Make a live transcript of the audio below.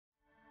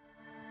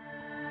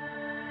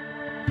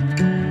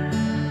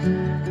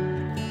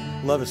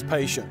Love is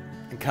patient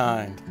and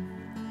kind.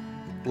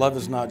 Love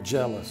is not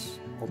jealous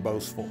or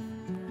boastful.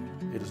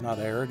 It is not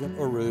arrogant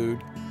or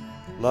rude.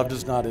 Love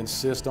does not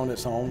insist on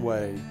its own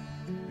way.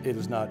 It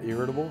is not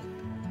irritable.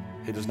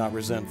 It is not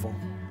resentful.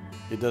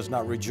 It does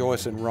not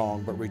rejoice in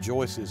wrong, but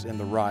rejoices in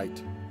the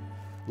right.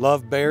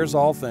 Love bears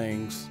all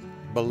things,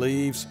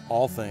 believes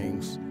all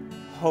things,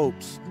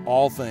 hopes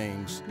all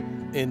things,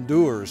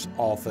 endures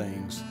all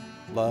things.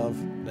 Love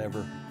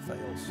never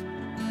fails.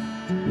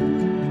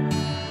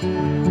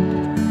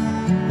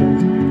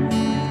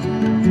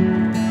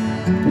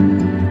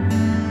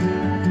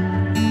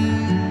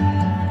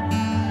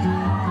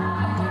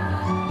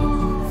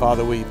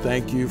 Father, we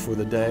thank you for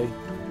the day.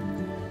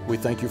 We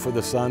thank you for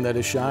the sun that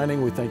is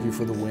shining. We thank you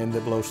for the wind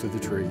that blows through the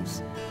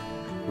trees.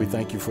 We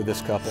thank you for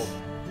this couple,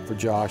 for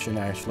Josh and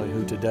Ashley,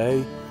 who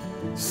today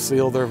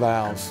seal their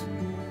vows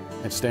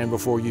and stand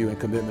before you in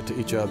commitment to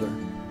each other.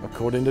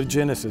 According to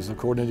Genesis,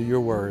 according to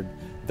your word,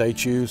 they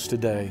choose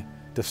today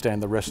to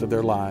stand the rest of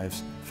their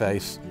lives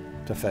face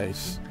to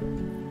face,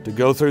 to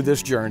go through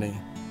this journey,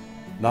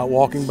 not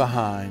walking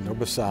behind or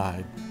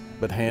beside,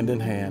 but hand in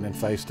hand and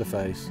face to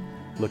face,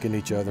 looking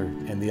each other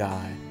in the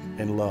eye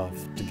and love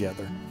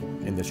together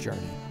in this journey.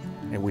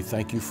 And we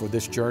thank you for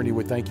this journey.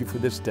 We thank you for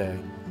this day.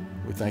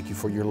 We thank you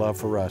for your love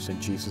for us. In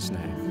Jesus'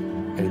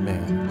 name,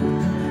 amen.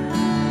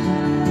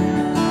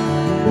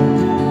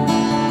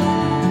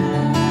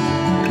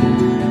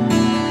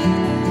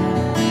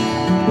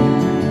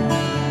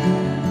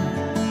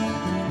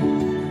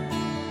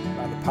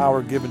 By the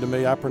power given to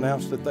me, I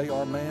pronounce that they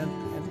are man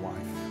and wife.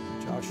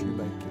 Josh, you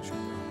may kiss your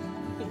brother.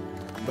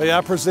 May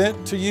I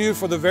present to you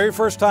for the very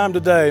first time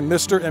today,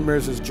 Mr. and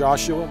Mrs.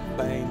 Joshua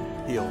Bain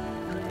Hill.